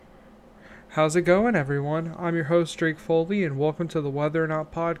How's it going, everyone? I'm your host, Drake Foley, and welcome to the Whether or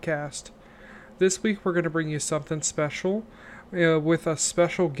Not podcast. This week, we're going to bring you something special with a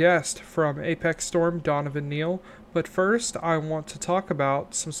special guest from Apex Storm, Donovan Neal. But first, I want to talk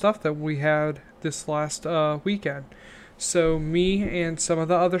about some stuff that we had this last weekend. So, me and some of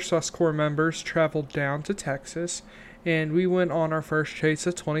the other SUSCORE members traveled down to Texas, and we went on our first chase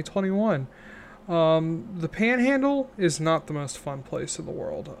of 2021. The Panhandle is not the most fun place in the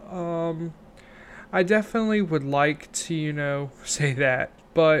world. I definitely would like to, say that.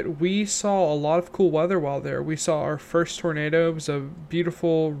 But we saw a lot of cool weather while there. We saw our first tornado. It was a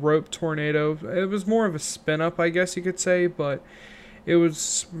beautiful rope tornado. It was more of a spin up, I guess you could say, but it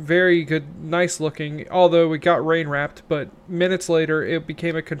was very good, nice looking, although it got rain wrapped. But minutes later, it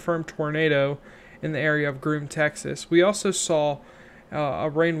became a confirmed tornado in the area of Groom, Texas. We also saw a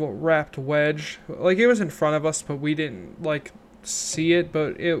rain wrapped wedge. Like, it was in front of us, but we didn't, see it,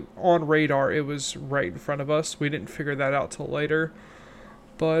 but it on radar it was right in front of us. We didn't figure that out till later.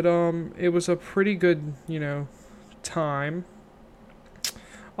 But it was a pretty good, time.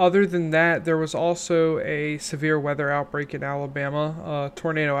 Other than that, there was also a severe weather outbreak in Alabama, a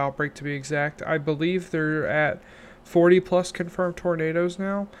tornado outbreak to be exact. I believe they're at 40 plus confirmed tornadoes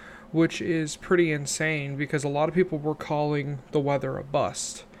now, which is pretty insane because a lot of people were calling the weather a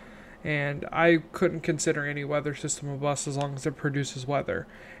bust. And I couldn't consider any weather system a bust as long as it produces weather.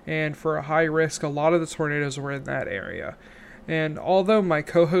 And for a high risk, a lot of the tornadoes were in that area. And although my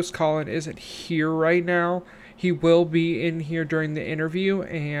co-host Colin isn't here right now, he will be in here during the interview,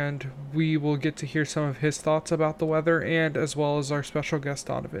 and we will get to hear some of his thoughts about the weather, and as well as our special guest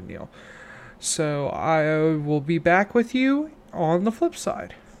Donovan Neal. So I will be back with you on the flip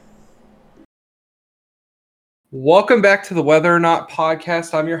side. Welcome back to the Whether or Not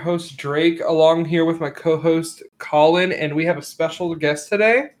podcast. I'm your host, Drake, along here with my co-host, Colin, and we have a special guest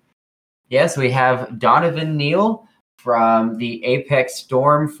today. Yes, we have Donovan Neal from the Apex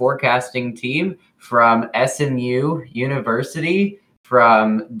Storm forecasting team from SMU University,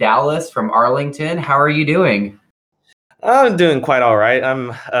 from Dallas, from Arlington. How are you doing? I'm doing quite all right.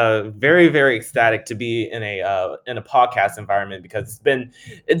 I'm very, very ecstatic to be in a podcast environment because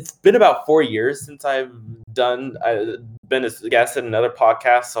it's been about 4 years since I've been a guest in another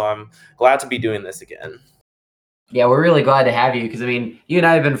podcast, so I'm glad to be doing this again. Yeah, we're really glad to have you because, you and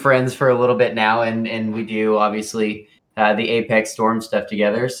I have been friends for a little bit now, and we do, obviously, the Apex Storm stuff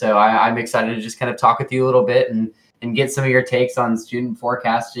together. So I'm excited to just kind of talk with you a little bit and get some of your takes on student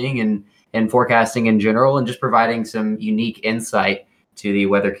forecasting and forecasting in general, and just providing some unique insight to the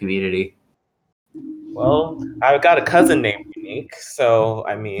weather community. Well, I've got a cousin named Unique, so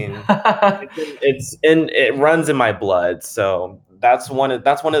it runs in my blood. So that's one of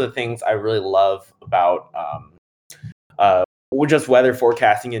the things I really love about just weather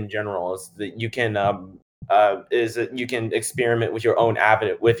forecasting in general is that you can you can experiment with your own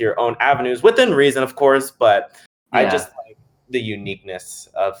avenues within reason, of course. But yeah. I just like the uniqueness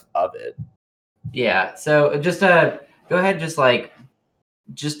of it. Yeah. So just go ahead,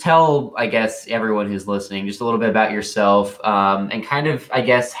 just tell, I guess, everyone who's listening just a little bit about yourself, and kind of, I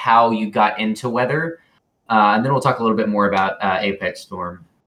guess, how you got into weather, and then we'll talk a little bit more about Apex Storm.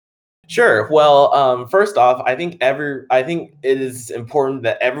 Sure. Well, first off, I think it is important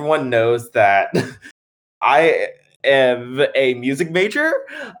that everyone knows that I am a music major.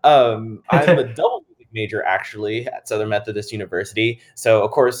 I'm a double music major, actually, at Southern Methodist University. So,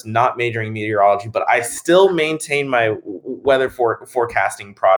 of course, not majoring in meteorology, but I still maintain my weather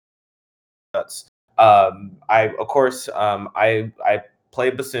forecasting products. I play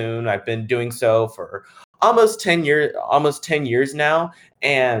bassoon. I've been doing so for almost 10 years now,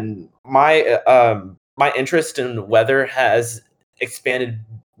 and my interest in weather has expanded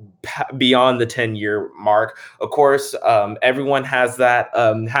beyond the 10-year mark. Of course, everyone has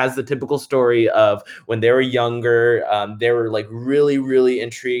the typical story of when they were younger, they were like really, really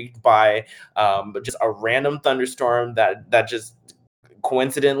intrigued by just a random thunderstorm that just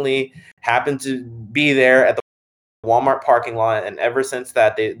coincidentally happened to be there at the Walmart parking lot, and ever since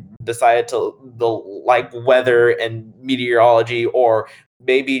that they decided to like weather and meteorology, or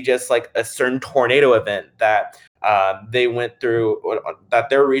maybe just like a certain tornado event that they went through,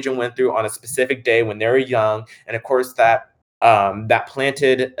 that their region went through on a specific day when they were young. And of course that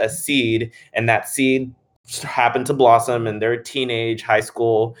planted a seed, and that seed happened to blossom in their teenage, high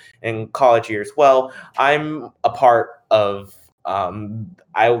school, and college years. Well, I'm a part of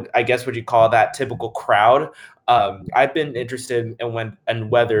I guess what you call that typical crowd. I've been interested in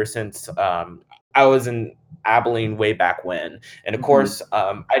weather since I was in Abilene way back when. And of course,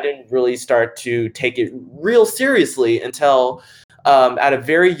 I didn't really start to take it real seriously until at a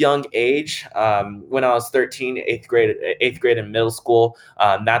very young age, when I was 13, eighth grade in middle school.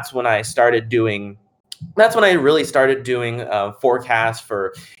 That's when I started doing. That's when I really started doing forecasts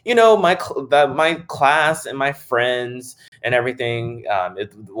for, my class and my friends and everything.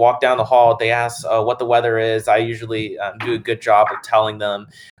 Walk down the hall, they ask what the weather is. I usually do a good job of telling them.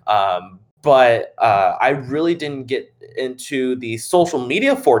 But I really didn't get into the social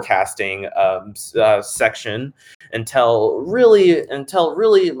media forecasting section until really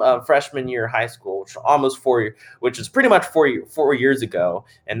freshman year of high school, which is pretty much 4 years ago.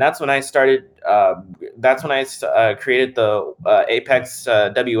 And that's when I started. Created the Apex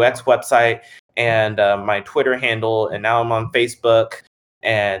WX website and my Twitter handle, and now I'm on Facebook.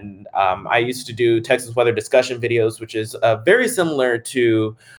 And I used to do Texas weather discussion videos, which is very similar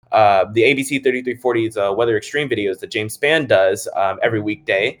to the ABC 3340's weather extreme videos that James Spann does every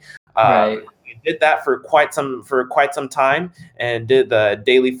weekday. Right. We did that for quite some time, and did the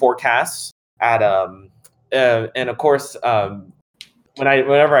daily forecasts at and of course,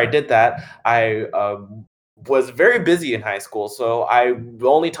 whenever I did that, I was very busy in high school. So the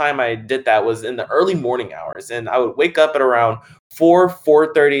only time I did that was in the early morning hours, and I would wake up at around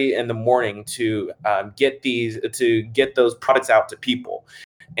 4:30 in the morning to get those products out to people.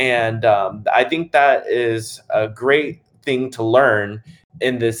 And I think that is a great thing to learn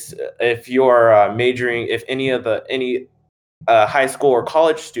in this. If you're majoring, if any high school or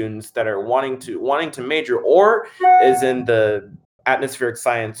college students that are wanting to major, or is in the atmospheric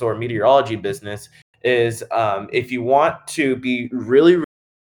science or meteorology business, is if you want to be really,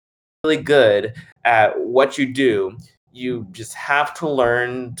 really good at what you do, you just have to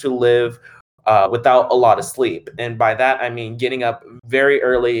learn to live without a lot of sleep. And by that, I mean getting up very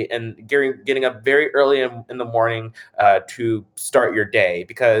early in the morning to start your day.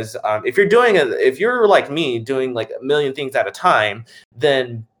 Because if you're like me, doing like a million things at a time,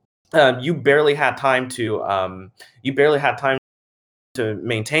 then you barely had time to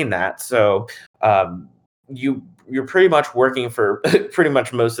maintain that. So you're pretty much working for pretty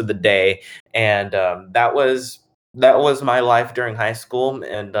much most of the day. And that was my life during high school,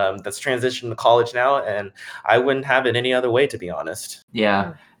 and that's transitioned to college now, and I wouldn't have it any other way, to be honest.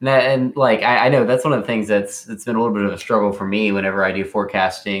 Yeah. And like I know that's one of the things that's been a little bit of a struggle for me whenever I do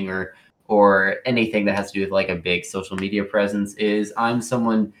forecasting or anything that has to do with like a big social media presence. Is I'm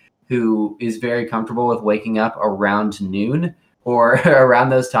someone who is very comfortable with waking up around noon or around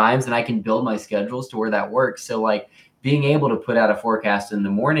those times, and I can build my schedules to where that works. So like being able to put out a forecast in the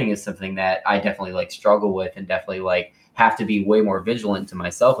morning is something that I definitely like struggle with, and definitely like have to be way more vigilant to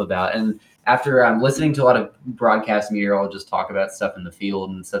myself about. And after listening to a lot of broadcast meteorologists talk about stuff in the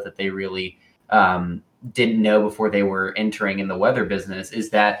field and stuff that they really didn't know before they were entering in the weather business, is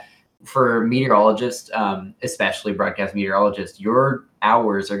that for meteorologists, especially broadcast meteorologists, your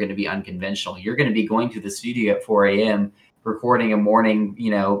hours are going to be unconventional. You're going to be going to the studio at 4 a.m., recording a morning,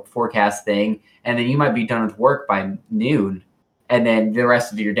 forecast thing, and then you might be done with work by noon, and then the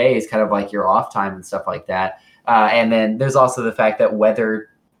rest of your day is kind of like your off time and stuff like that. And then there's also the fact that weather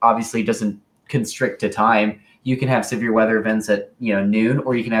obviously doesn't constrict to time. You can have severe weather events at noon,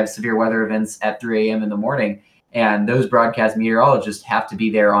 or you can have severe weather events at 3 a.m. in the morning. And those broadcast meteorologists have to be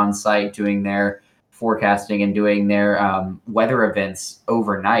there on site doing their forecasting and doing their weather events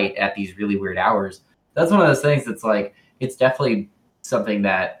overnight at these really weird hours. That's one of those things that's like, it's definitely something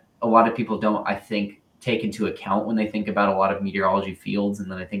that a lot of people don't, I think, take into account when they think about a lot of meteorology fields, and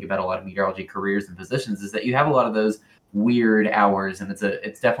then I think about a lot of meteorology careers and positions, is that you have a lot of those weird hours, and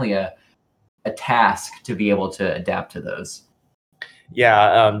it's definitely a task to be able to adapt to those.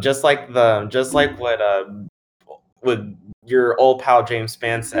 Yeah, just like what your old pal James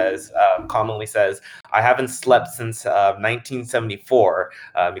Spann commonly says, I haven't slept since 1974,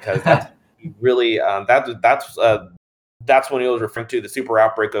 because that's really that's when he was referring to the super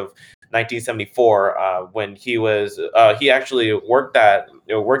outbreak of 1974, when he actually worked that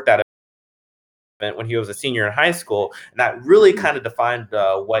event when he was a senior in high school, and that really kind of defined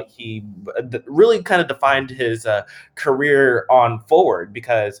his career on forward,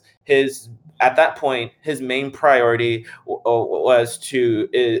 because at that point his main priority was to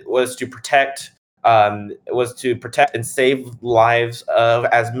protect and save lives of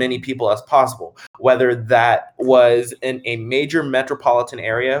as many people as possible, whether that was in a major metropolitan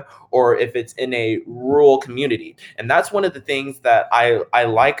area or if it's in a rural community. And that's one of the things that I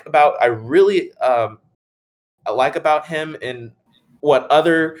really like about him, and what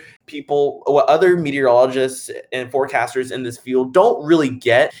other meteorologists and forecasters in this field don't really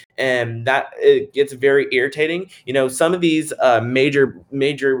get, and that it gets very irritating. Some of these major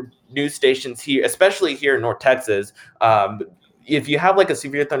news stations here, especially here in North Texas, if you have like a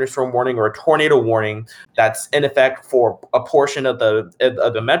severe thunderstorm warning or a tornado warning that's in effect for a portion of the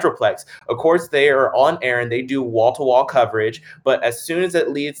metroplex, of course they are on air and they do wall-to-wall coverage. But as soon as it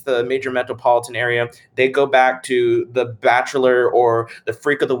leaves the major metropolitan area, they go back to the Bachelor or the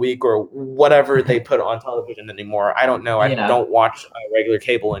Freak of the Week or whatever they put on television anymore. I don't know. I Yeah. don't watch regular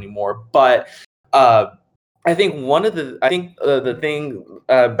cable anymore. But I think the thing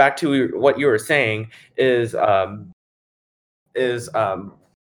back to what you were saying is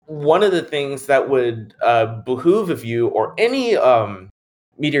one of the things that would behoove of you or any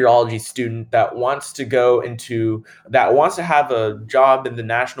meteorology student that wants to have a job in the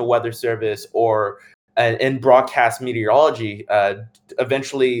National Weather Service or in broadcast meteorology,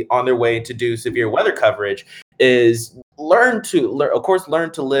 eventually on their way to do severe weather coverage, is learn to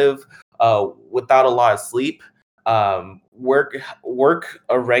live without a lot of sleep, work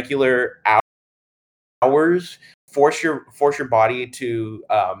a regular hours, force your body to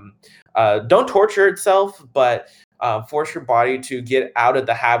don't torture itself, but force your body to get out of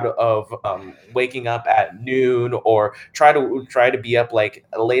the habit of waking up at noon, or try to be up like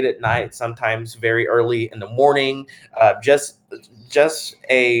late at night, sometimes very early in the morning. Just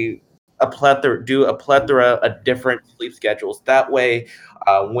a plethora of different sleep schedules. That way,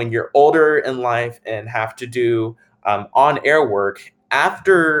 when you're older in life and have to do on air work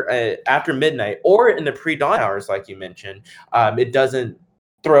after midnight or in the pre-dawn hours, like you mentioned, it doesn't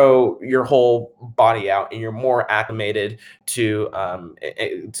throw your whole body out, and you're more acclimated to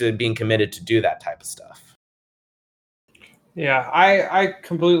being committed to do that type of stuff. Yeah, I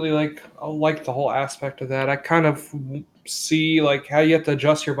completely like the whole aspect of that. I kind of see like how you have to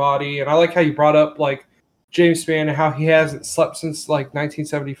adjust your body, and I like how you brought up like James Spann and how he hasn't slept since like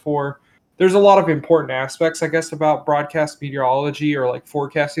 1974. There's a lot of important aspects, I guess, about broadcast meteorology or like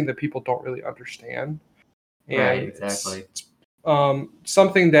forecasting that people don't really understand. And Right, exactly. it's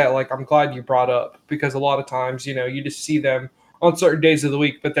something that like I'm glad you brought up, because a lot of times, you just see them on certain days of the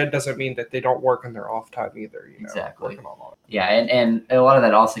week, but that doesn't mean that they don't work in their off time either. Exactly. Working on all Yeah, and a lot of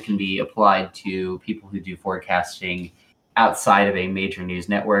that also can be applied to people who do forecasting outside of a major news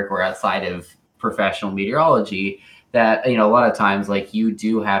network or outside of professional meteorology. That, a lot of times, like, you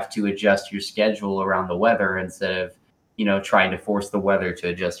do have to adjust your schedule around the weather instead of trying to force the weather to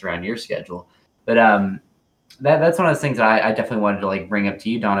adjust around your schedule. But that's one of those things that I definitely wanted to like bring up to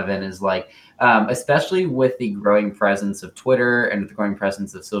you, Donovan, is like, especially with the growing presence of Twitter and the growing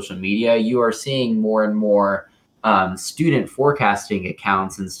presence of social media, you are seeing more and more student forecasting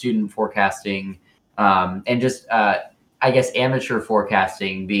accounts and student forecasting and just I guess amateur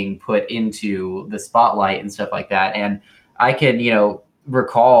forecasting being put into the spotlight and stuff like that. And I can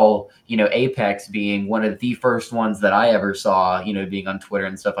recall Apex being one of the first ones that I ever saw, being on Twitter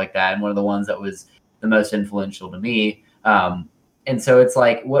and stuff like that, and one of the ones that was the most influential to me. And so it's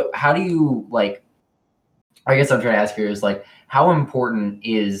like, how do you like, I guess I'm trying to ask here is like, how important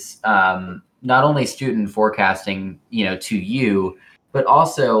is not only student forecasting, to you, but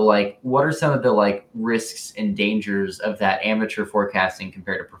also like, what are some of the like risks and dangers of that amateur forecasting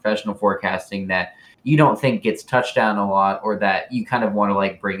compared to professional forecasting that you don't think gets touched on a lot, or that you kind of want to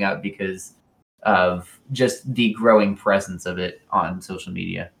like bring up because of just the growing presence of it on social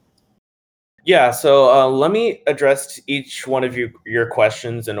media? Yeah, so let me address each one of your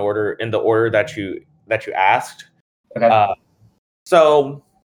questions in the order that you asked. Okay. So,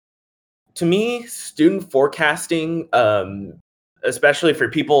 to me, student forecasting, especially for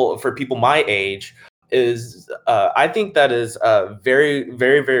people my age, is I think that is very,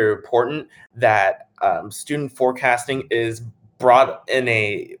 very, very important. That student forecasting is met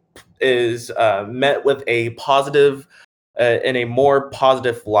with a positive, in a more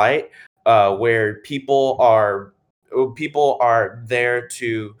positive light, where people are there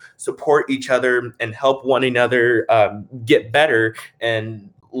to support each other and help one another get better, and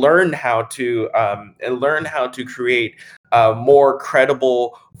learn how to create more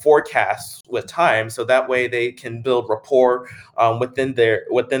credible forecasts with time, so that way they can build rapport within their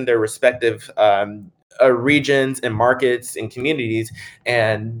respective regions and markets and communities.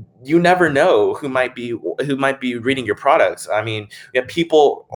 And you never know who might be reading your products. I mean, we have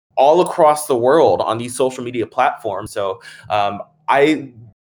people all across the world on these social media platforms. So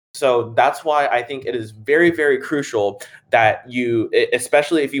that's why I think it is very, very crucial that you,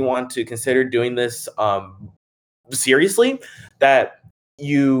 especially if you want to consider doing this seriously, that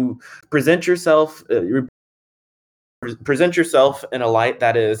you present yourself in a light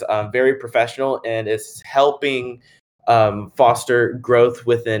that is very professional, and is helping foster growth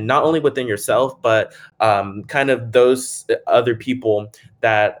not only within yourself, but kind of those other people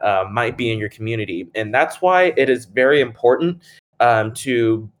that might be in your community. And that's why it is very important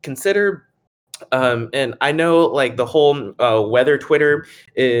to consider. And I know like the whole weather Twitter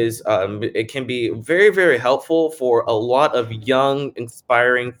is it can be very, very helpful for a lot of young,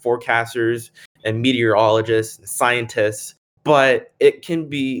 inspiring forecasters and meteorologists and scientists, but it can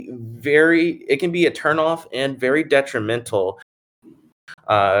be a turnoff and very detrimental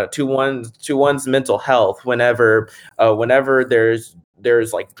to one's mental health whenever there's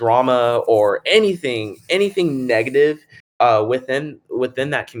like drama or anything negative within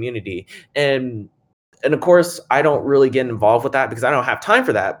that community. And of course I don't really get involved with that because I don't have time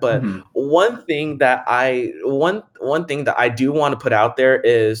for that. But one thing that I do want to put out there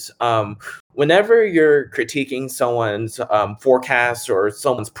is whenever you're critiquing someone's forecasts or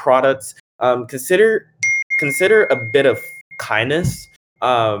someone's products, consider a bit of kindness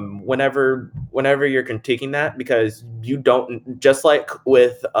whenever you're critiquing that, because you don't, just like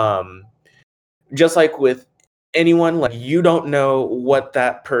with anyone, like you don't know what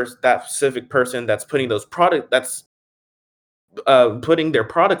that specific person that's putting putting their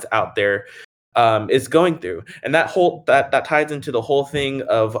products out there is going through. And that ties into the whole thing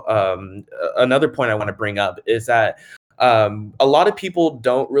of another point I want to bring up is that a lot of people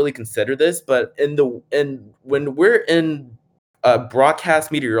don't really consider this, but when we're in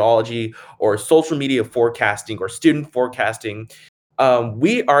broadcast meteorology or social media forecasting or student forecasting,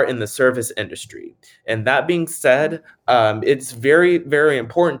 we are in the service industry. And that being said, it's very, very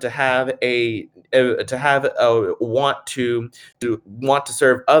important to have a want to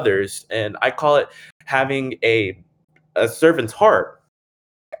serve others, and I call it having a servant's heart.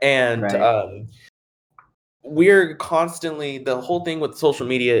 And Right. We're constantly, the whole thing with social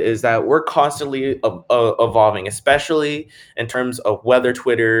media is that we're constantly evolving, especially in terms of weather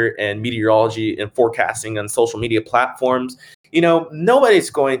Twitter and meteorology and forecasting on social media platforms. Nobody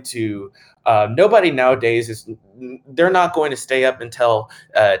nowadays they're not going to stay up until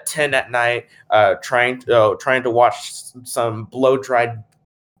 10 at night trying to watch some blow-dried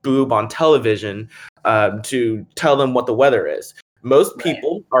boob on television to tell them what the weather is. Most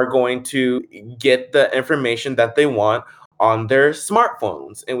people are going to get the information that they want on their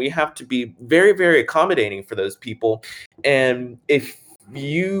smartphones, and we have to be very, very accommodating for those people. And if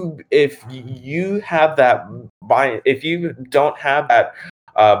you have that if you don't have that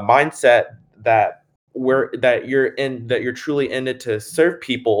mindset that you're truly in it to serve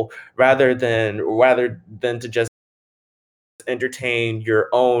people rather than to just entertain your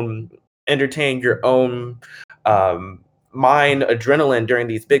own mind adrenaline during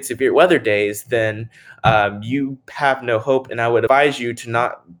these big severe weather days, then you have no hope. And I would advise you to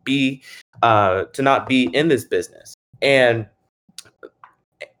not be in this business. And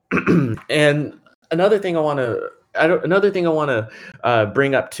and another thing I want to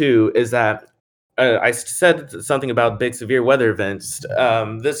bring up too is that I said something about big severe weather events.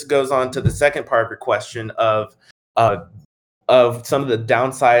 This goes on to the second part of your question of some of the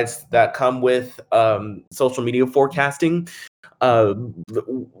downsides that come with social media forecasting.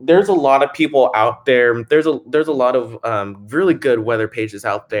 There's a lot of people out there. There's a lot of really good weather pages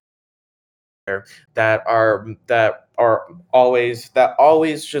out there that always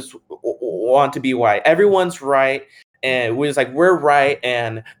just want to be right. Everyone's right, and we're right,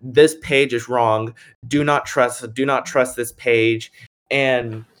 and this page is wrong. Do not trust this page.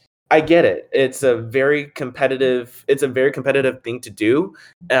 And I get it. It's a very competitive thing to do.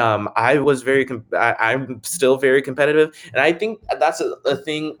 I'm still very competitive, and I think that's a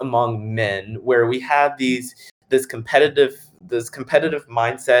thing among men where we have this competitive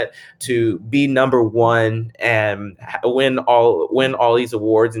mindset to be number one and win all these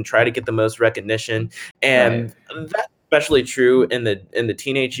awards and try to get the most recognition. And that's especially true in the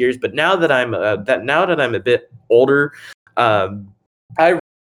teenage years. But now that I'm a bit older, I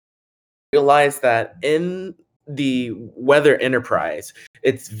realize that in the weather enterprise,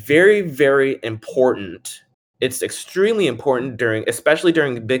 it's very, very important. It's extremely important especially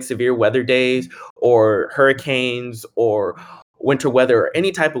during big severe weather days or hurricanes or winter weather or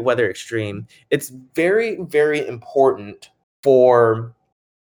any type of weather extreme. It's very, very important for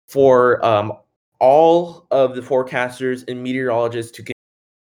all of the forecasters and meteorologists to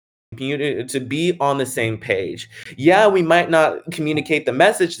be on the same page. Yeah, we might not communicate the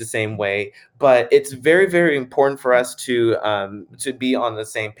message the same way, but it's very, very important for us to be on the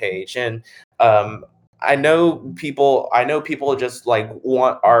same page. And I know people just like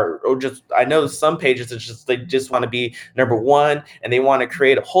I know some pages they just want to be number one, and they want to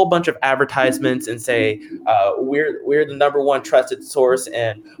create a whole bunch of advertisements and say we're the number one trusted source,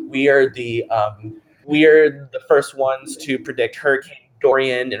 and we are the first ones to predict hurricanes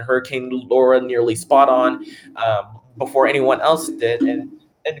Dorian and Hurricane Laura nearly spot on before anyone else did. And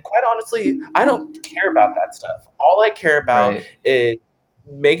quite honestly, I don't care about that stuff. All I care about Right. is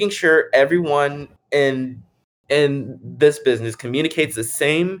making sure everyone in this business communicates the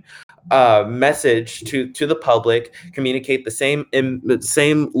same message to the public, communicate the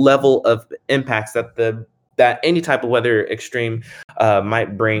same level of impacts that any type of weather extreme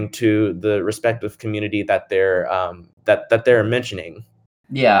might bring to the respective community that they're mentioning.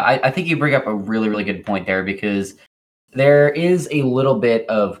 Yeah, I think you bring up a really, really good point there, because there is a little bit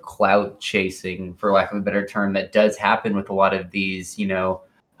of clout chasing, for lack of a better term, that does happen with a lot of these,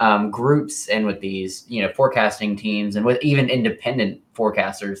 groups, and with these, forecasting teams, and with even independent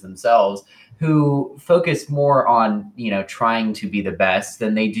forecasters themselves, who focus more on, trying to be the best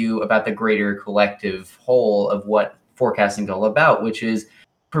than they do about the greater collective whole of what forecasting is all about, which is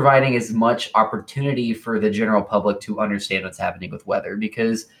providing as much opportunity for the general public to understand what's happening with weather.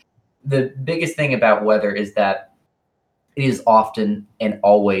 Because the biggest thing about weather is that it is often and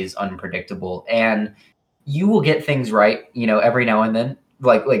always unpredictable, and you will get things right, every now and then,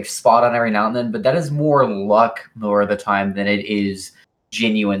 like spot on every now and then, but that is more luck more of the time than it is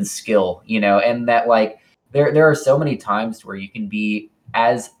genuine skill, and that, like, there are so many times where you can be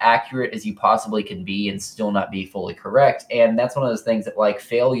as accurate as you possibly can be and still not be fully correct. And that's one of those things that, like,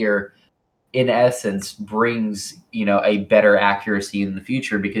 failure in essence brings, a better accuracy in the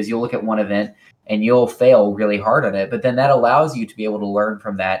future, because you'll look at one event and you'll fail really hard on it, but then that allows you to be able to learn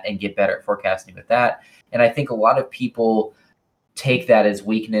from that and get better at forecasting with that. And I think a lot of people take that as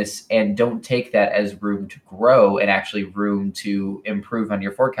weakness and don't take that as room to grow and actually room to improve on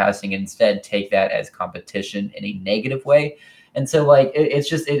your forecasting. Instead, take that as competition in a negative way. And so, like,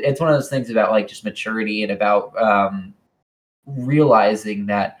 it's one of those things about, like, just maturity, and about realizing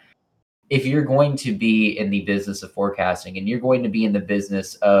that if you're going to be in the business of forecasting, and you're going to be in the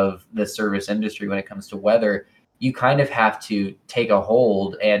business of the service industry when it comes to weather, you kind of have to take a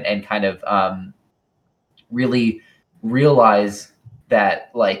hold and kind of really realize that,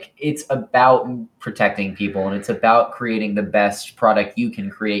 like, it's about protecting people, and it's about creating the best product you can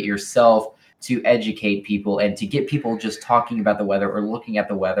create yourself to educate people and to get people just talking about the weather or looking at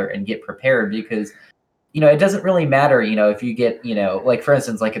the weather and get prepared. Because it doesn't really matter, if you get, like, for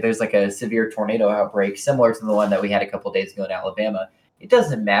instance, like, if there's like a severe tornado outbreak similar to the one that we had a couple days ago in Alabama, it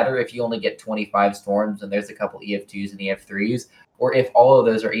doesn't matter if you only get 25 storms and there's a couple EF2s and EF3s, or if all of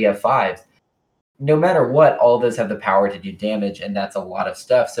those are EF5s. No matter what, all of those have the power to do damage, and that's a lot of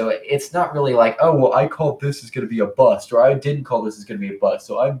stuff. So it's not really like, oh, well, I called this is going to be a bust, or I didn't call this is going to be a bust,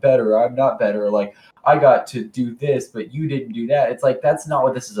 so I'm better, or I'm not better, or, like, I got to do this, but you didn't do that. It's like, that's not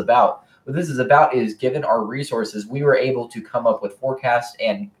what this is about. What this is about is, given our resources, we were able to come up with forecasts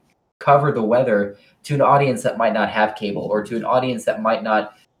and cover the weather to an audience that might not have cable, or to an audience that might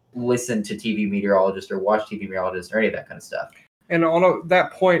not listen to TV meteorologists or watch TV meteorologists or any of that kind of stuff. And on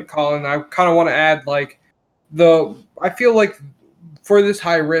that point, Colin, I kind of want to add, like, I feel like for this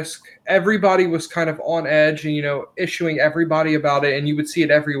high risk, everybody was kind of on edge and, issuing everybody about it, and you would see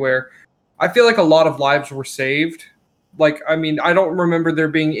it everywhere. I feel like a lot of lives were saved. Like, I mean, I don't remember there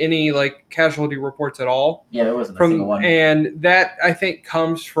being any, like, casualty reports at all. Yeah, there wasn't a single one. And that, I think,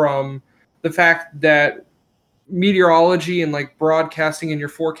 comes from the fact that meteorology and, like, broadcasting and your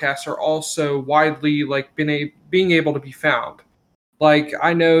forecasts are also widely, like, being able to be found. Like,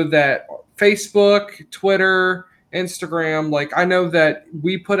 I know that Facebook, Twitter, Instagram, like, I know that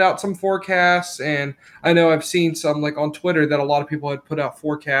we put out some forecasts, and I know I've seen some, like, on Twitter that a lot of people had put out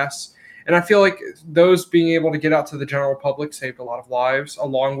forecasts. And I feel like those being able to get out to the general public saved a lot of lives,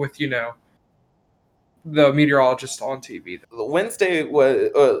 along with, the meteorologist on TV. Wednesday was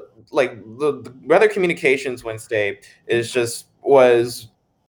like the Weather Communications Wednesday was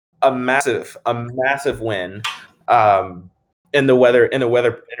a massive win in the weather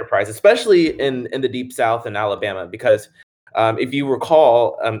enterprise, especially in the deep south in Alabama, because if you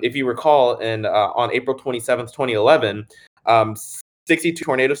recall in on April 27th, 2011, 62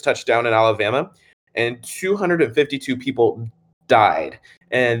 tornadoes touched down in Alabama, and 252 people died,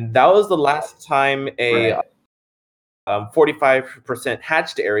 and that was the last time a 45%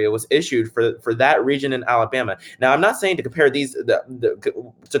 hatched area was issued for that region in Alabama. Now, I'm not saying to compare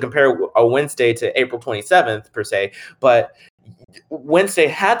to compare a Wednesday to April 27th per se, but Wednesday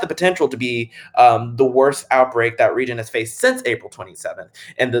had the potential to be the worst outbreak that region has faced since April 27th,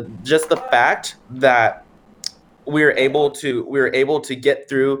 and just the fact that we were able to get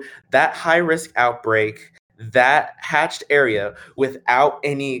through that high risk outbreak, that hatched area, without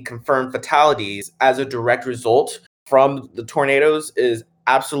any confirmed fatalities as a direct result from the tornadoes is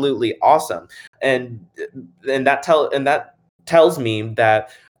absolutely awesome. And that tells me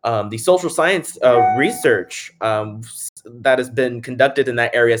that the social science research that has been conducted in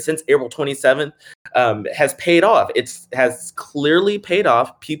that area since April 27th has paid off. It has clearly paid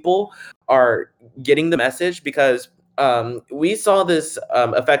off. People are getting the message because we saw this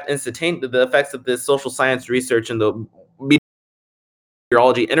effect the effects of this social science research in the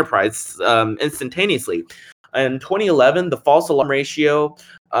meteorology enterprise instantaneously. In 2011, the false alarm ratio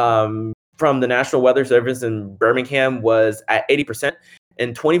from the National Weather Service in Birmingham was at 80%.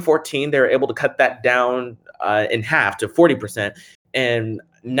 In 2014, they were able to cut that down in half to 40%. And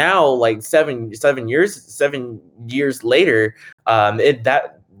now, like 7 years later,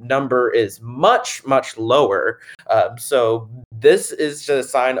 that number is much lower. So this is just a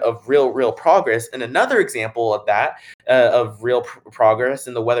sign of real progress. And another example of that of real progress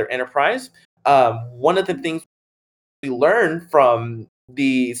in the weather enterprise. One of the things we learned from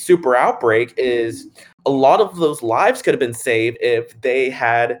the super outbreak is a lot of those lives could have been saved if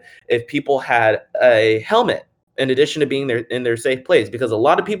people had a helmet in addition to being in their safe place, because a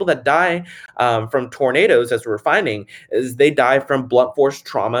lot of people that die from tornadoes, as we're finding, is they die from blunt force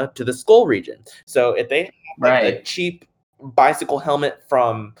trauma to the skull region. So if they have a cheap bicycle helmet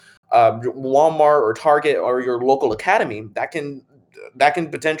from Walmart or Target or your local academy, that can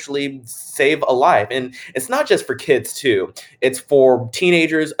potentially save a life. And it's not just for kids too. It's for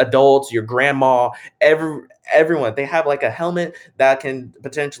teenagers, adults, your grandma, everyone. They have like a helmet that can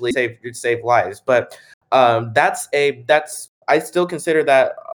potentially save lives. But I still consider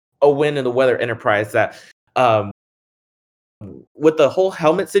that a win in the weather enterprise. That with the whole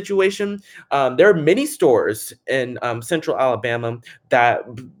helmet situation, there are many stores in central Alabama that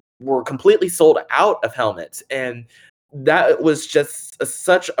were completely sold out of helmets, and that was just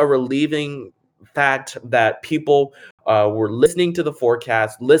such a relieving fact that people were listening to the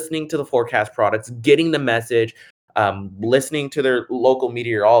forecast products, getting the message, listening to their local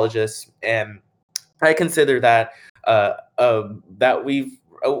meteorologists. And I consider that that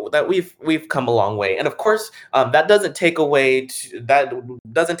we've come a long way. And of course, that doesn't take away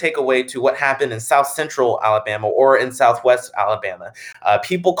to what happened in South Central Alabama or in Southwest Alabama.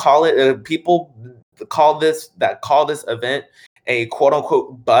 People call this event a quote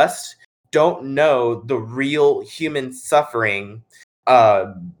unquote bust. Don't know the real human suffering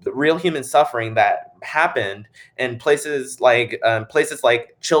that happened in places like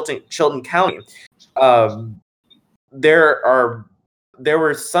Chilton County. There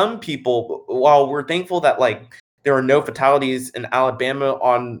were some people, while we're thankful that like there were no fatalities in Alabama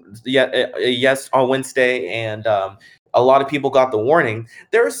on Wednesday, and a lot of people got the warning,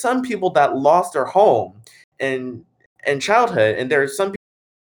 there are some people that lost their home in childhood, and there are some people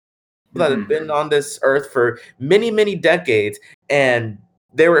that have been on this earth for many decades, and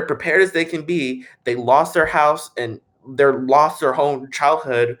they were prepared as they can be. They lost their house and lost their home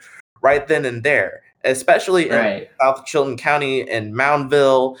childhood right then and there, especially in South Chilton County and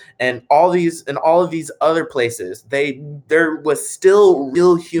Moundville and all of these other places. There was still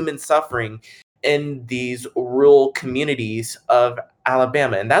real human suffering in these rural communities of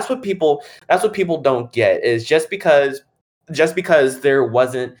Alabama. And that's what people don't get, is just because there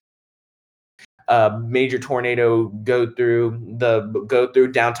wasn't a major tornado go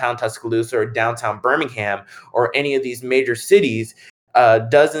through downtown Tuscaloosa or downtown Birmingham or any of these major cities,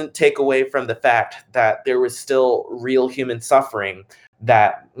 doesn't take away from the fact that there was still real human suffering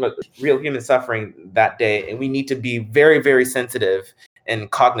that day, and we need to be very, very sensitive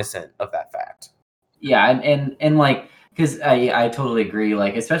and cognizant of that fact. Yeah, and like, because I totally agree.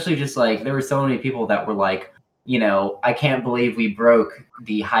 Like, especially just like there were so many people that were like, I can't believe we broke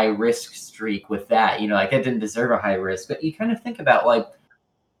the high risk streak with that. Like that didn't deserve a high risk. But you kind of think about like,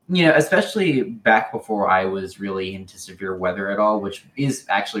 especially back before I was really into severe weather at all, which is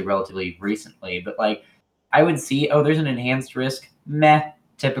actually relatively recently. But like, I would see, oh, there's an enhanced risk. Meh,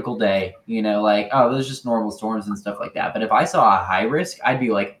 typical day. Like, oh, there's just normal storms and stuff like that. But if I saw a high risk, I'd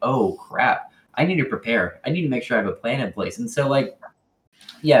be like, oh crap, I need to prepare. I need to make sure I have a plan in place. And so like,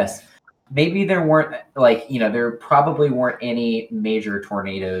 yes. Maybe there weren't there probably weren't any major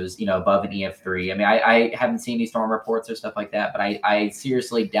tornadoes, above an EF3. I mean, I haven't seen any storm reports or stuff like that, but I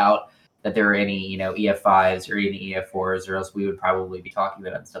seriously doubt that there are any, EF5s or even EF4s, or else we would probably be talking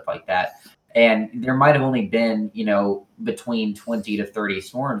about it and stuff like that. And there might have only been, between 20 to 30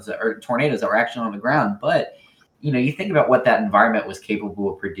 storms or tornadoes that were actually on the ground. But, you think about what that environment was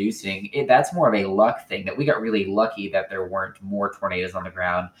capable of producing. That's more of a luck thing, that we got really lucky that there weren't more tornadoes on the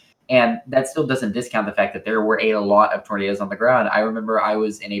ground. And that still doesn't discount the fact that there were a lot of tornadoes on the ground. I remember I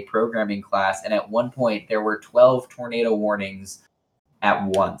was in a programming class, and at one point there were 12 tornado warnings at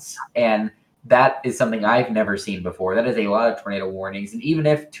once. And that is something I've never seen before. That is a lot of tornado warnings. And even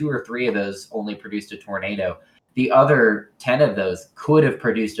if 2 or 3 of those only produced a tornado, the other 10 of those could have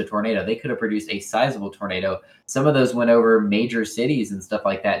produced a tornado. They could have produced a sizable tornado. Some of those went over major cities and stuff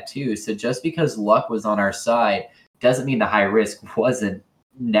like that too. So just because luck was on our side doesn't mean the high risk wasn't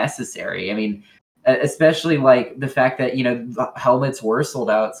necessary. I mean, especially like the fact that, helmets were sold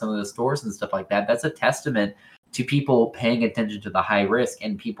out at some of the stores and stuff like that. That's a testament to people paying attention to the high risk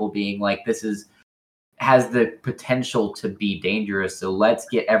and people being like, has the potential to be dangerous. So let's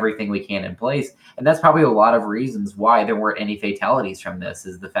get everything we can in place. And that's probably a lot of reasons why there weren't any fatalities from this,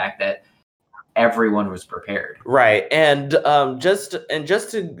 is the fact that everyone was prepared. Right. And just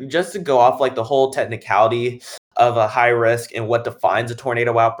to go off like the whole technicality of a high risk and what defines a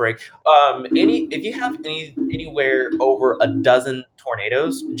tornado outbreak, if you have anywhere over a dozen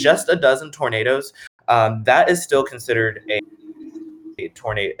tornadoes, just a dozen tornadoes, that is still considered a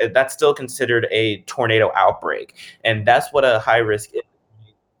tornado. That's still considered a tornado outbreak, and that's what a high risk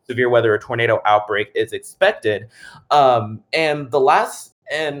severe weather or tornado outbreak is expected. And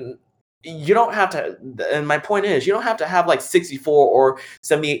you don't have to. And my point is, you don't have to have like 64 or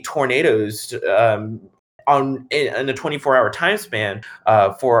 78 tornadoes in a 24-hour time span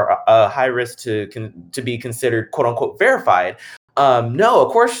for a high risk to be considered quote unquote verified. No,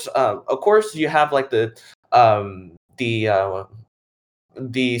 of course, you have like the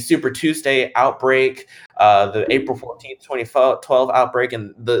Super Tuesday outbreak, the April 14th, 2012 outbreak,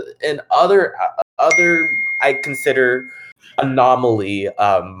 and other I consider anomaly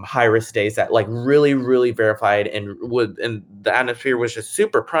high risk days that like really, really verified and the atmosphere was just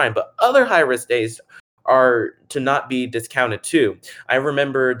super prime. But other high risk days are to not be discounted too. I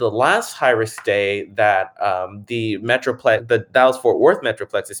remember the last high risk day that the Dallas Fort Worth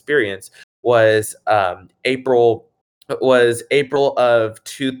Metroplex experienced was April of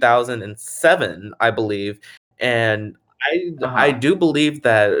 2007, I believe, and I do believe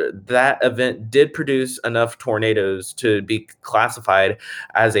that event did produce enough tornadoes to be classified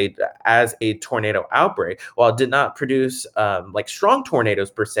as a tornado outbreak. While it did not produce like strong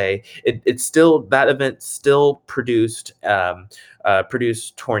tornadoes per se, that event still produced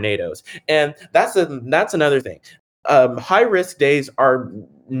tornadoes, and that's another thing. High risk days are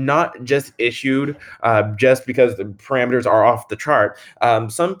not just issued just because the parameters are off the chart. In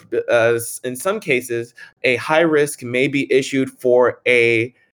some cases, a high risk may be issued for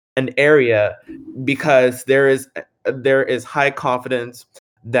an area because there is high confidence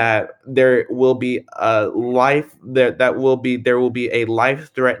that there will be a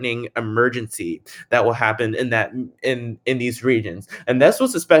life-threatening emergency that will happen in these regions. And this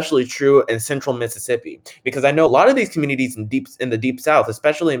was especially true in central Mississippi, because I know a lot of these communities in the deep south,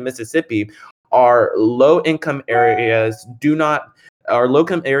 especially in Mississippi, are low income areas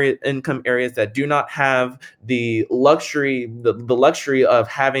income areas that do not have the luxury of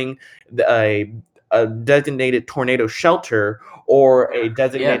having a designated tornado shelter or a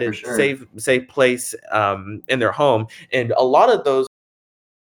designated safe place in their home. And a lot of those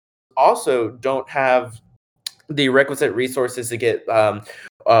also don't have the requisite resources to get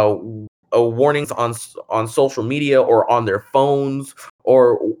warnings on social media or on their phones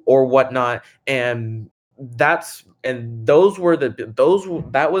or whatnot. And that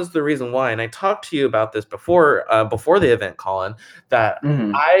was the reason why. And I talked to you about this before the event, Colin, that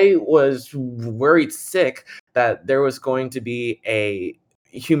I was worried sick that there was going to be a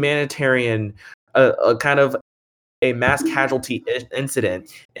humanitarian, a kind of a mass casualty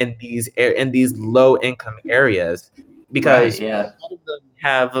incident in these low income areas, because a lot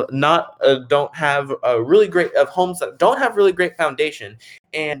of them don't have a really great homes that don't have really great foundation,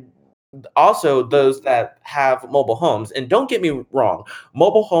 and also those that have mobile homes. And don't get me wrong,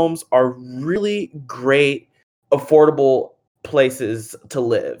 mobile homes are really great, affordable places to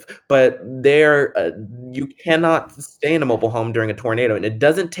live, but you cannot stay in a mobile home during a tornado, and it really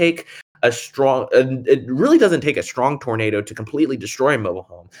doesn't take a strong tornado to completely destroy a mobile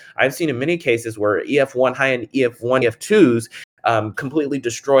home. I've seen in many cases where EF1 high and EF1, EF2s completely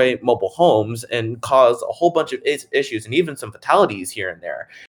destroy mobile homes and cause a whole bunch of issues and even some fatalities here and there.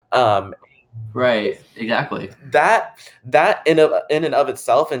 Right, exactly. That in and of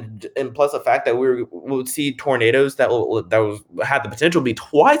itself, and plus the fact that we would see tornadoes that had the potential to be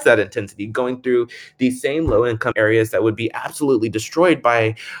twice that intensity going through these same low income areas that would be absolutely destroyed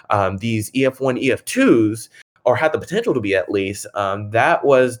by these EF1, EF2s, or had the potential to be at least. That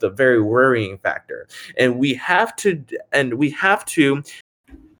was the very worrying factor, and we have to,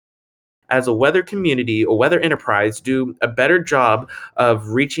 as a weather community or weather enterprise, do a better job of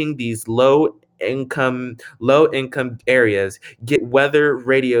reaching these low low income areas get weather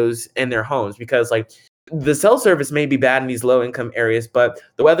radios in their homes, because like the cell service may be bad in these low income areas, but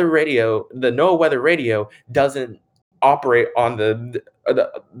the NOAA weather radio doesn't operate on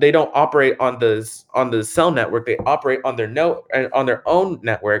they don't operate on the cell network. They operate on on their own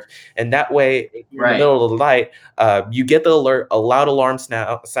network, and that way in the Right. middle of the night, you get the alert, a loud alarm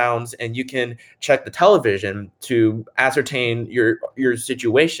sounds, and you can check the television to ascertain your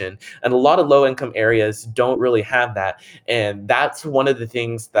situation. And a lot of low income areas don't really have that, and that's one of the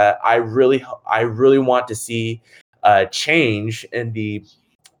things that I really want to see change in the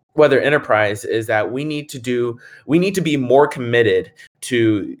weather enterprise, is that we need to be more committed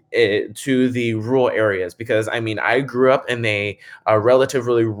to the rural areas, because I mean, I grew up in a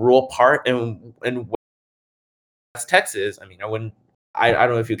relatively rural part in West Texas. I mean, I don't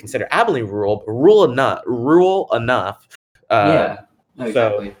know if you consider Abilene rural, but rural enough. Yeah,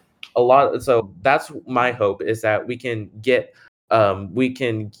 exactly. So that's my hope, is that we can better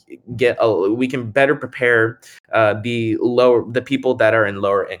prepare the people that are in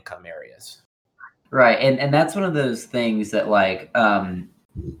lower income areas. Right. And that's one of those things that like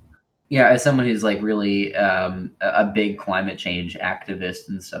as someone who's like really a big climate change activist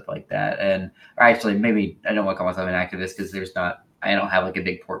and stuff like that, or actually maybe I don't want to call myself an activist because I don't have like a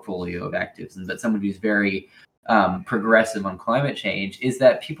big portfolio of activism, but someone who's very progressive on climate change, is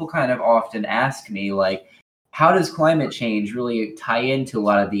that people kind of often ask me like, how does climate change really tie into a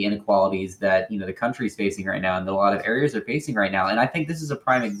lot of the inequalities that the country's facing right now and that a lot of areas are facing right now? And I think this is a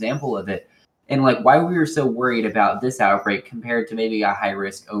prime example of it. And like why we were so worried about this outbreak compared to maybe a high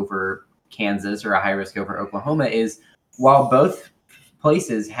risk over Kansas or a high risk over Oklahoma is, while both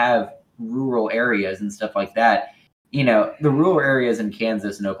places have rural areas and stuff like that, the rural areas in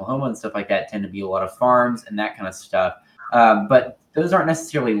Kansas and Oklahoma and stuff like that tend to be a lot of farms and that kind of stuff. But those aren't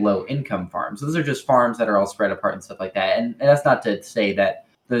necessarily low income farms. Those are just farms that are all spread apart and stuff like that. And that's not to say that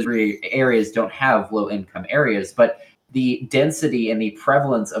those areas don't have low income areas, but the density and the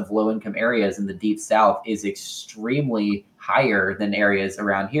prevalence of low income areas in the Deep South is extremely higher than areas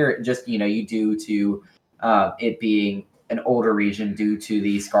around here. Just, due to it being an older region, due to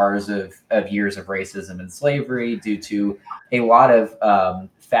the scars of years of racism and slavery, due to a lot of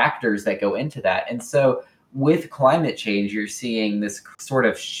factors that go into that. And so with climate change, you're seeing this sort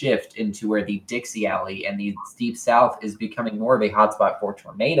of shift into where the Dixie Alley and the Deep South is becoming more of a hotspot for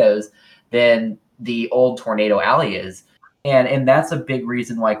tornadoes than the old Tornado Alley is. And that's a big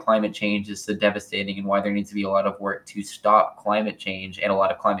reason why climate change is so devastating, and why there needs to be a lot of work to stop climate change and a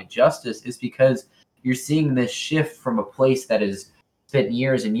lot of climate justice, is because you're seeing this shift from a place that has spent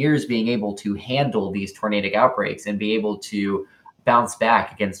years and years being able to handle these tornadic outbreaks and be able to bounce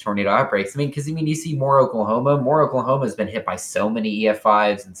back against tornado outbreaks. Because you see Moore, Oklahoma. Moore, Oklahoma has been hit by so many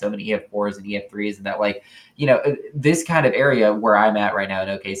EF5s and so many EF4s and EF3s, and that this kind of area where I'm at right now in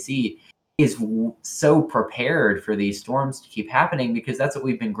OKC is so prepared for these storms to keep happening, because that's what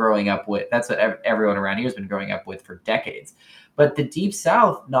we've been growing up with. That's what everyone around here has been growing up with for decades. But the Deep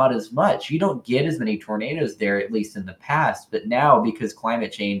South, not as much. You don't get as many tornadoes there, at least in the past. But now, because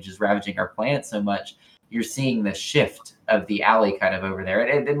climate change is ravaging our planet so much, you're seeing the shift of the alley kind of over there.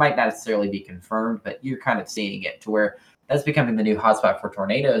 It might not necessarily be confirmed, but you're kind of seeing it to where that's becoming the new hotspot for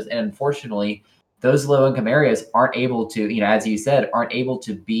tornadoes. And unfortunately, those low-income areas aren't able to, as you said, aren't able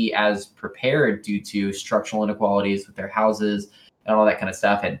to be as prepared due to structural inequalities with their houses and all that kind of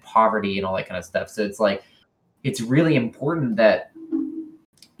stuff, and poverty and all that kind of stuff. So it's like, it's really important that,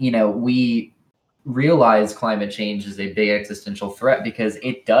 we realize climate change is a big existential threat, because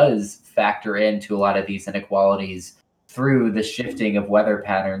it does factor into a lot of these inequalities through the shifting of weather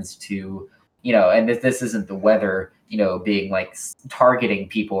patterns to, and this isn't the weather, being like targeting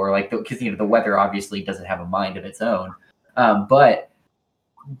people, or like, because the weather obviously doesn't have a mind of its own, but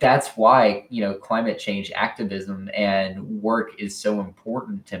that's why climate change activism and work is so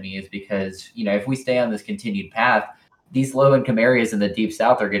important to me, is because if we stay on this continued path, these low income areas in the Deep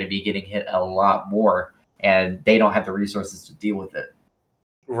South are going to be getting hit a lot more, and they don't have the resources to deal with it.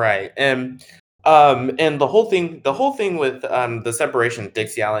 Right. And the whole thing with the separation of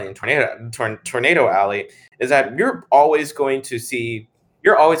Dixie Alley and Tornado Alley is that you're always going to see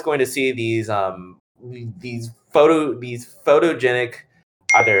these photogenic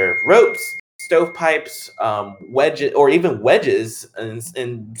either ropes, stovepipes, wedges, or even wedges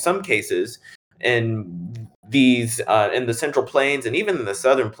in some cases in these in the Central Plains and even in the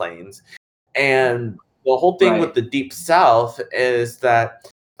Southern Plains. And the whole thing with the Deep South is that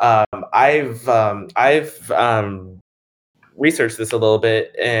I've researched this a little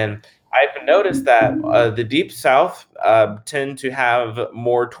bit, and I've noticed that the deep south tend to have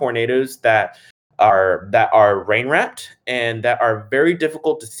more tornadoes that are rain wrapped and that are very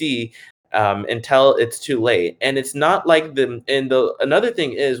difficult to see until it's too late. And it's not like the another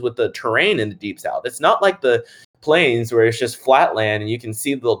thing is with the terrain in the deep south, it's not like the plains where it's just flat land and you can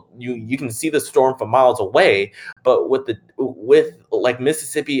see the storm from miles away. But with like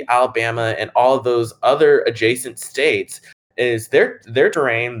Mississippi, Alabama, and all of those other adjacent states, is their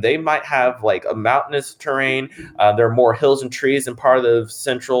terrain. They might have like a mountainous terrain. There are more hills and trees in part of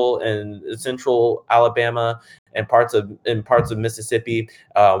central Alabama and parts of Mississippi.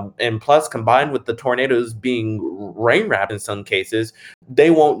 And plus, combined with the tornadoes being rain wrapped in some cases, they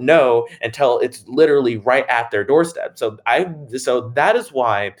won't know until it's literally right at their doorstep. So that is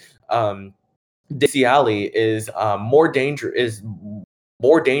why Dixie Alley is more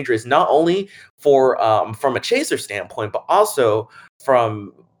dangerous, not only for from a chaser standpoint, but also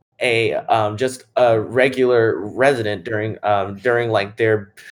from a just a regular resident during like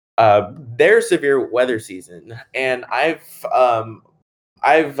their severe weather season. And I've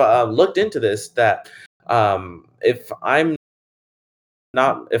looked into this that if I'm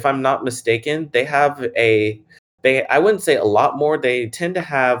not mistaken, they I wouldn't say a lot more. They tend to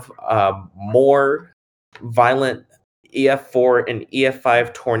have more violent EF4 and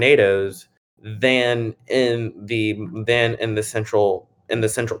EF5 tornadoes than in the central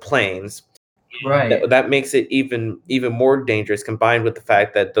plains. Right. That makes it even more dangerous, combined with the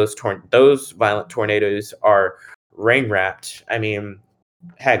fact that those violent tornadoes are rain wrapped. I mean,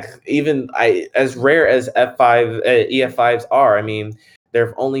 heck, even as rare as EF5s are. I mean, there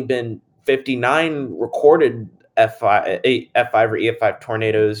have only been 59 recorded F5 or EF5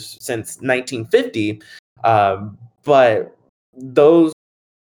 tornadoes since 1950. But those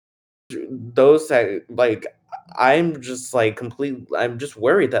that like I'm just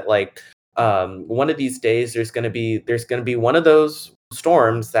worried that like one of these days there's gonna be one of those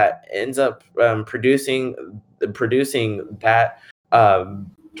storms that ends up producing that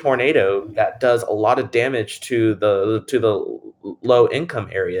tornado that does a lot of damage to the low income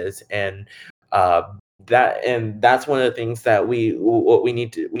areas. And uh that's one of the things that we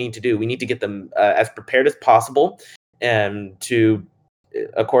need to do. We need to get them as prepared as possible, and to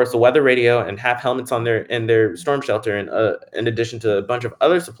of course the weather radio, and have helmets on their storm shelter, and in addition to a bunch of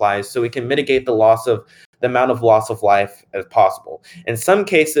other supplies, so we can mitigate the amount of loss of life as possible. In some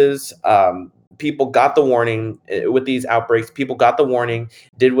cases, people got the warning with these outbreaks. People got the warning,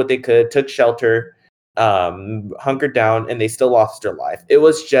 did what they could, took shelter, hunkered down, and they still lost their life. It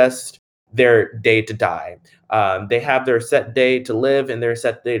was just their day to die. They have their set day to live and their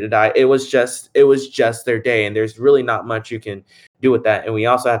set day to die. It was just their day, and there's really not much you can do with that. And we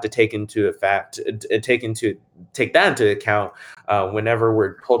also have to take that into account whenever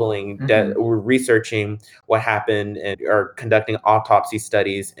we're we're researching what happened, and are conducting autopsy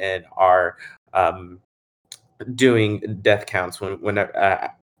studies, and are doing death counts when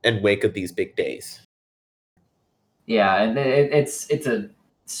in wake of these big days. Yeah, and it's a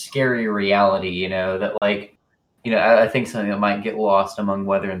scary reality, that like, I think something that might get lost among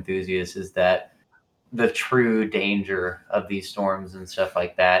weather enthusiasts is that the true danger of these storms and stuff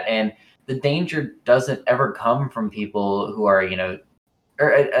like that. And the danger doesn't ever come from people who are,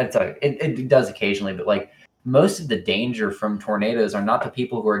 sorry, it does occasionally, but like most of the danger from tornadoes are not the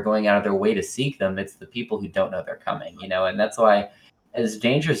people who are going out of their way to seek them. It's the people who don't know they're coming, and that's why, as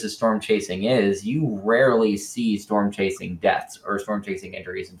dangerous as storm chasing is, you rarely see storm chasing deaths or storm chasing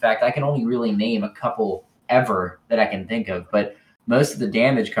injuries. In fact, I can only really name a couple ever that I can think of, but most of the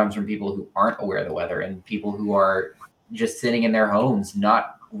damage comes from people who aren't aware of the weather, and people who are just sitting in their homes,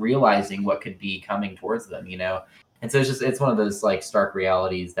 not realizing what could be coming towards them, And so it's one of those like stark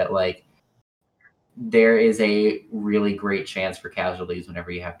realities that like there is a really great chance for casualties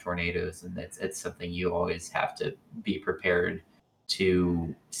whenever you have tornadoes, and it's something you always have to be prepared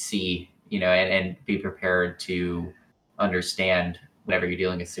to see, and be prepared to understand whenever you're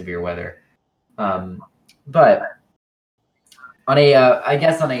dealing with severe weather. But on I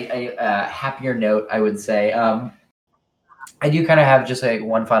guess on a happier note, I would say, I do kind of have just like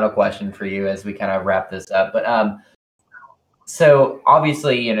one final question for you as we kind of wrap this up. But so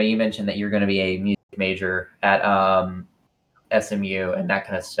obviously, you mentioned that you're going to be a music major at SMU and that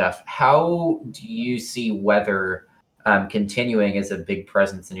kind of stuff. How do you see weather continuing as a big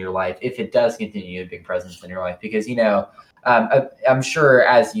presence in your life, if it does continue a big presence in your life? Because, I'm sure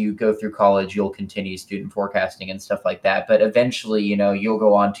as you go through college, you'll continue student forecasting and stuff like that. But eventually, you'll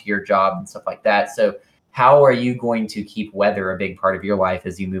go on to your job and stuff like that. So how are you going to keep weather a big part of your life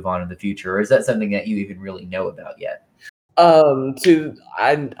as you move on in the future? Or is that something that you even really know about yet?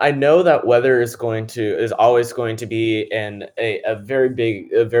 I know that weather is always going to be a very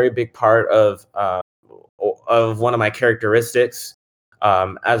big part of one of my characteristics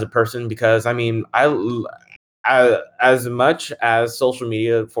as a person, because I mean as much as social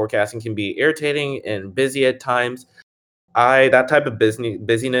media forecasting can be irritating and busy at times, I that type of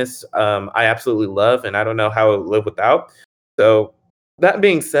busyness I absolutely love, and I don't know how I would live without. So that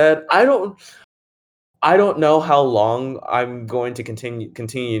being said, I don't know how long I'm going to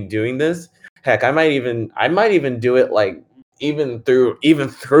continue doing this. Heck, I might even do it like even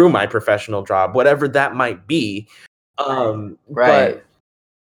through my professional job, whatever that might be. Right. But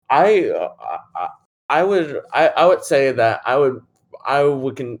I I would say that I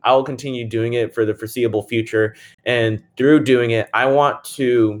will continue doing it for the foreseeable future, and through doing it, I want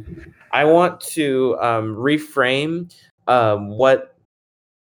to reframe what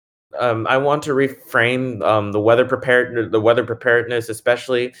I want to reframe the weather preparedness,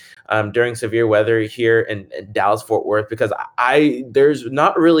 especially during severe weather here in Dallas Fort Worth, because there's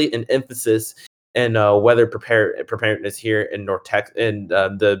not really an emphasis in preparedness here in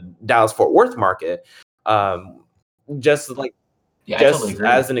the Dallas Fort Worth market. Um, just like Yeah, I totally just agree.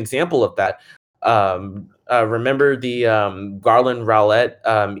 as an example of that, remember the Garland Rowlett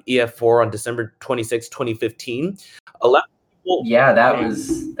EF4 on December 26, 2015? 11 people, Yeah, that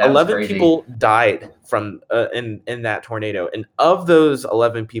was 11 crazy. people died from in that tornado, and of those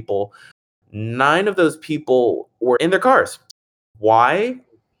 11 people, 9 of those people were in their cars. Why?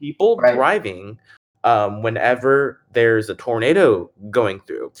 People Right. driving whenever there's a tornado going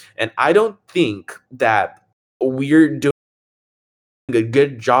through, and I don't think that we're doing a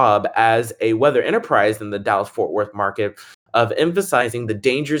good job as a weather enterprise in the Dallas Fort Worth market of emphasizing the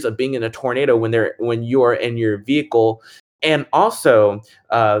dangers of being in a tornado when you are in your vehicle, and also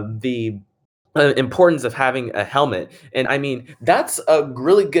the importance of having a helmet. And I mean, that's a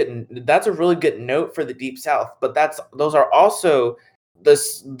really good note for the Deep South. But those are also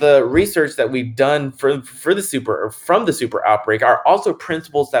the research that we've done for the super or from the super outbreak are also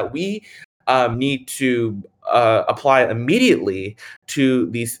principles that we need to apply immediately to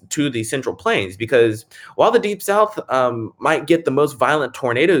the Central Plains, because while the Deep South might get the most violent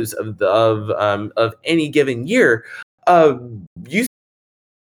tornadoes of any given year, uh, you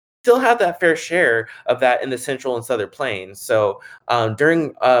still have that fair share of that in the Central and Southern Plains. So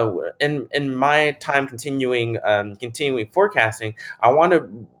during in my time continuing forecasting, I want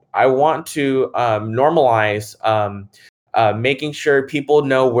to normalize making sure people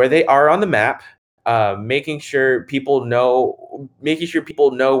know where they are on the map, making sure people know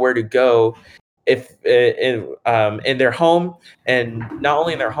where to go if in their home, and not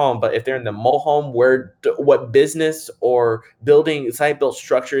only in their home, but if they're in the mobile home, what business or building site built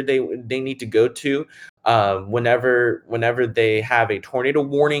structure they need to go to whenever they have a tornado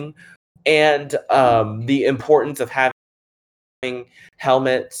warning, and the importance of having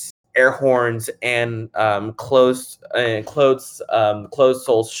helmets, air horns, and closed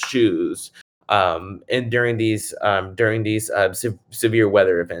sole shoes. And during these severe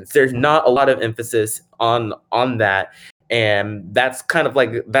weather events, there's not a lot of emphasis on that, and that's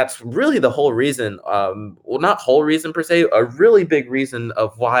really the whole reason. Well, not whole reason per se, a really big reason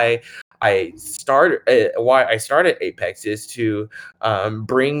of why I started Apex is to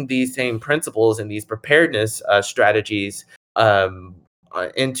bring these same principles and these preparedness strategies kind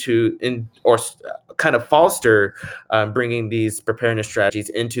of foster bringing these preparedness strategies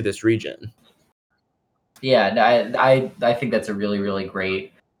into this region. Yeah, no, I think that's a really, really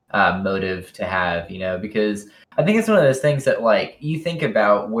great motive to have, because I think it's one of those things that, like, you think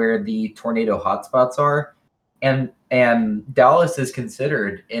about where the tornado hotspots are, and Dallas is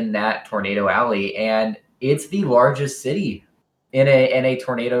considered in that tornado alley, and it's the largest city in a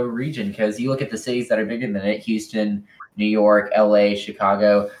tornado region, because you look at the cities that are bigger than it: Houston, New York, LA,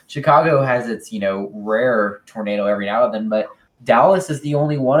 Chicago. Chicago has its, rare tornado every now and then, but Dallas is the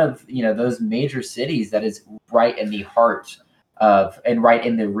only one of, those major cities that is right in the heart of, and right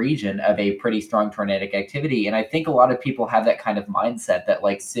in the region of, a pretty strong tornadic activity. And I think a lot of people have that kind of mindset that,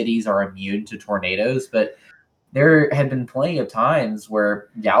 like, cities are immune to tornadoes, but there have been plenty of times where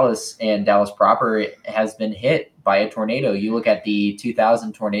Dallas and Dallas proper has been hit by a tornado. You look at the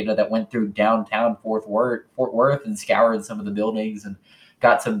 2000 tornado that went through downtown Fort Worth and scoured some of the buildings and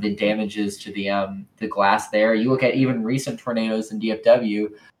got some of the damages to the glass there. You look at even recent tornadoes in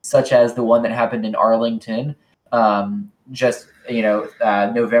DFW, such as the one that happened in Arlington, just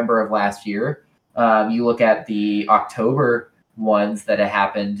November of last year. You look at the October ones that have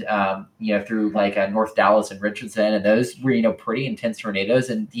happened, through like North Dallas and Richardson, and those were pretty intense tornadoes,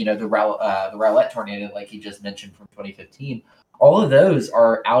 and the Rowlett tornado, like you just mentioned from 2015, all of those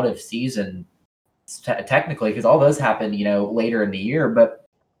are out of season technically because all those happened later in the year, but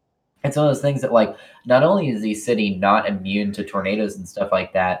it's one of those things that like not only is the city not immune to tornadoes and stuff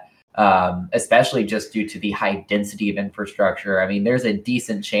like that, especially just due to the high density of infrastructure. I mean, there's a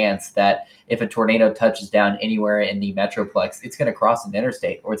decent chance that if a tornado touches down anywhere in the Metroplex, it's going to cross an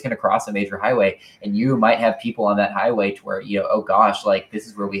interstate or it's going to cross a major highway. And you might have people on that highway to where, oh gosh, like this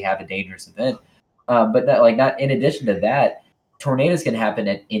is where we have a dangerous event. But not in addition to that, tornadoes can happen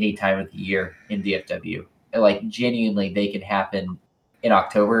at any time of the year in DFW. Like genuinely, they can happen in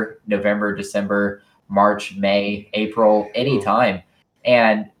October, November, December, March, May, April, anytime.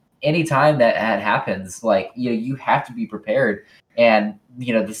 And anytime that happens, like, you have to be prepared. And,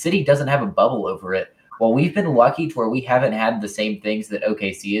 the city doesn't have a bubble over it. Well, we've been lucky to where we haven't had the same things that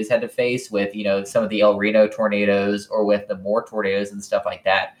OKC has had to face with, some of the El Reno tornadoes or with the Moore tornadoes and stuff like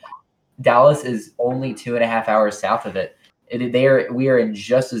that. Dallas is only 2.5 hours south of it. We are in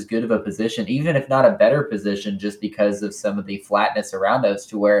just as good of a position, even if not a better position, just because of some of the flatness around us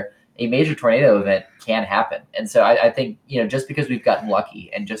to where a major tornado event can happen. And so I think, just because we've gotten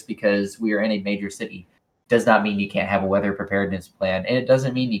lucky and just because we are in a major city does not mean you can't have a weather preparedness plan. And it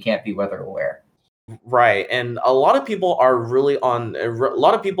doesn't mean you can't be weather aware. Right. And a lot of people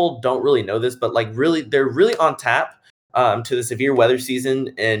don't really know this, but they're really on tap to the severe weather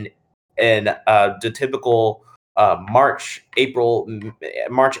season and the typical March, April, and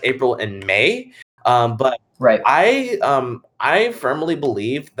May. But right. I firmly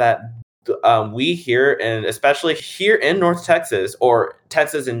believe that we here, and especially here in North Texas or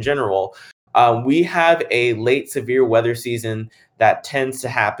Texas in general, we have a late severe weather season that tends to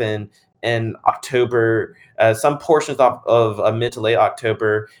happen in October, some portions of mid to late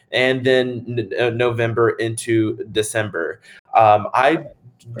October, and then November into December. I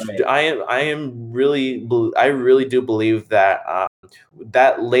really do believe that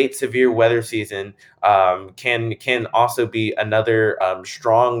that late severe weather season can also be another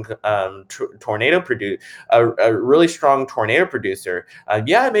strong tornado produce, a really strong tornado producer.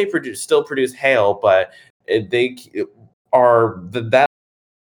 It may still produce hail, but they are that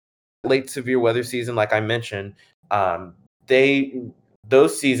late severe weather season, like I mentioned. That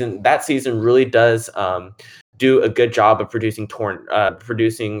season really does do a good job of producing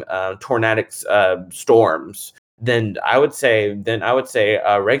tornadic storms than I would say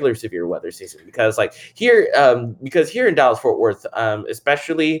a regular severe weather season, because here in Dallas-Fort Worth,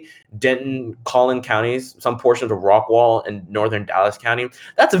 especially Denton, Collin counties, some portions of Rockwall and northern Dallas County,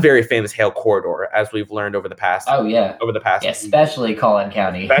 that's a very famous hail corridor, as we've learned over the past. Especially Collin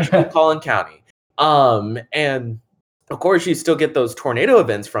County. And of course, you still get those tornado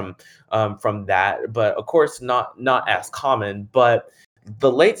events from that, but of course not as common. But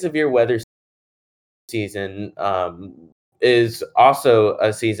the late severe weather season is also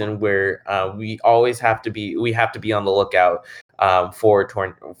a season where we have to be on the lookout for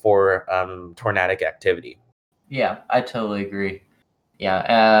tornadic activity. Yeah, I totally agree.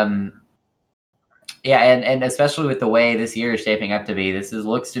 Yeah. And especially with the way this year is shaping up to be,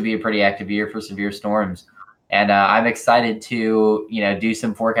 looks to be a pretty active year for severe storms. And I'm excited to, do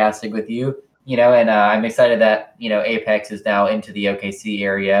some forecasting with you, and I'm excited that, Apex is now into the OKC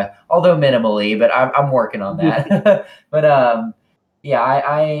area, although minimally, but I'm working on that. But I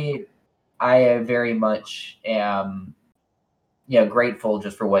very much am, grateful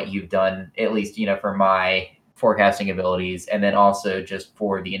just for what you've done, at least, for my forecasting abilities, and then also just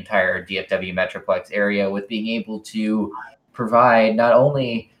for the entire DFW Metroplex area with being able to provide not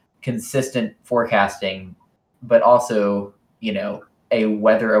only consistent forecasting, but also, a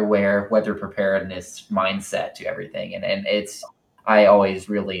weather-aware, weather preparedness mindset to everything. And I always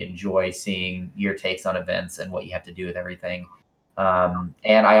really enjoy seeing your takes on events and what you have to do with everything. And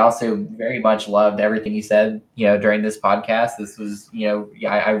I also very much loved everything you said, during this podcast. This was,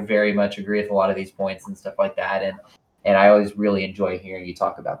 I very much agree with a lot of these points and stuff like that. And I always really enjoy hearing you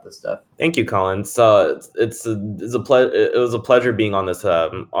talk about this stuff. Thank you, Collin. So it was a pleasure being on this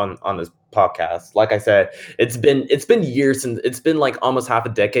on this podcast. Like I said, it's been years since, it's been like almost half a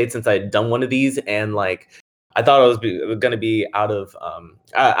decade since I had done one of these, and I thought I was going to be out of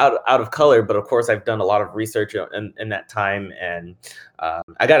color, but of course I've done a lot of research in that time, and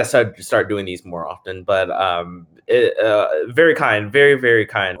I got to start doing these more often. But very kind, very, very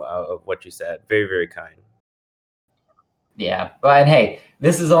kind of what you said. Very, very kind. Yeah, and hey,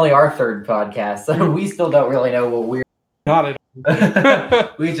 this is only our third podcast, so we still don't really know what we're not at all.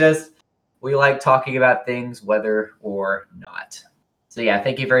 we just we like talking about things, whether or not. So yeah,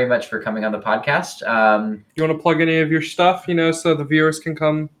 thank you very much for coming on the podcast. You want to plug any of your stuff, so the viewers can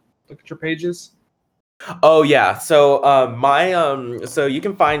come look at your pages? Oh yeah, so so you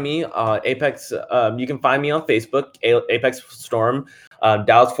can find me Apex. You can find me on Facebook, Apex Storm,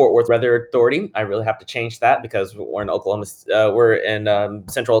 Dallas Fort Worth Weather Authority. I really have to change that because we're in Oklahoma. We're in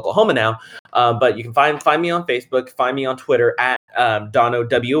Central Oklahoma now. But you can find me on Facebook. Find me on Twitter at Dono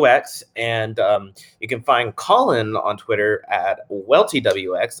WX, and you can find Colin on Twitter at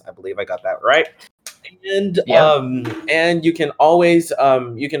WeltyWX. I believe I got that right. And and you can always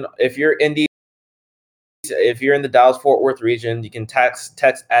if you're in the Dallas-Fort Worth region, you can text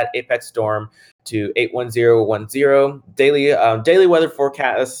at Apex Storm to 81010. Daily weather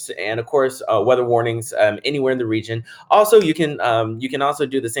forecasts and of course weather warnings anywhere in the region. Also, you can also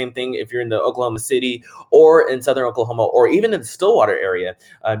do the same thing if you're in the Oklahoma City or in Southern Oklahoma or even in the Stillwater area.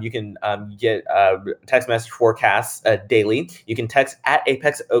 You can get text message forecasts daily. You can text at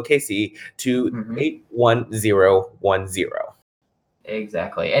Apex OKC to 81010.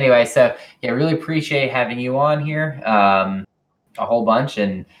 Exactly. Anyway, so yeah, really appreciate having you on here a whole bunch,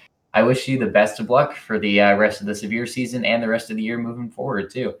 and I wish you the best of luck for the rest of the severe season and the rest of the year moving forward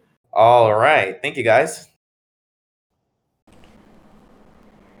too. All right. Thank you, guys.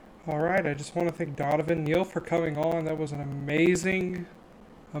 All right. I just want to thank Donovan Neal for coming on. That was an amazing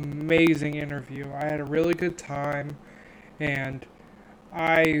interview. I had a really good time, and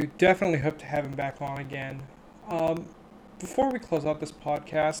I definitely hope to have him back on again. Before we close out this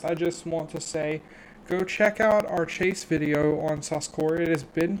podcast, I just want to say, go check out our chase video on Suscore. It has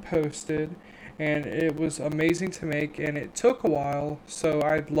been posted, and it was amazing to make, and it took a while, so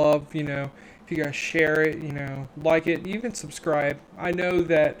I'd love, if you guys share it, like it, even subscribe. I know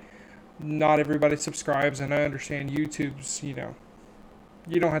that not everybody subscribes, and I understand YouTube's, you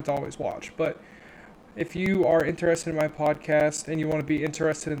don't have to always watch, but if you are interested in my podcast and you want to be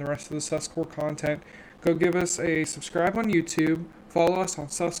interested in the rest of the Suscore content, go give us a subscribe on YouTube. Follow us on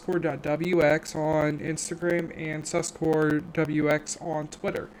suscore.wx on Instagram and suscorewx on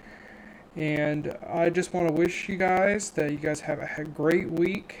Twitter. And I just want to wish you guys that you guys have a great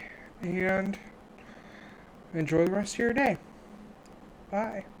week and enjoy the rest of your day.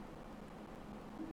 Bye.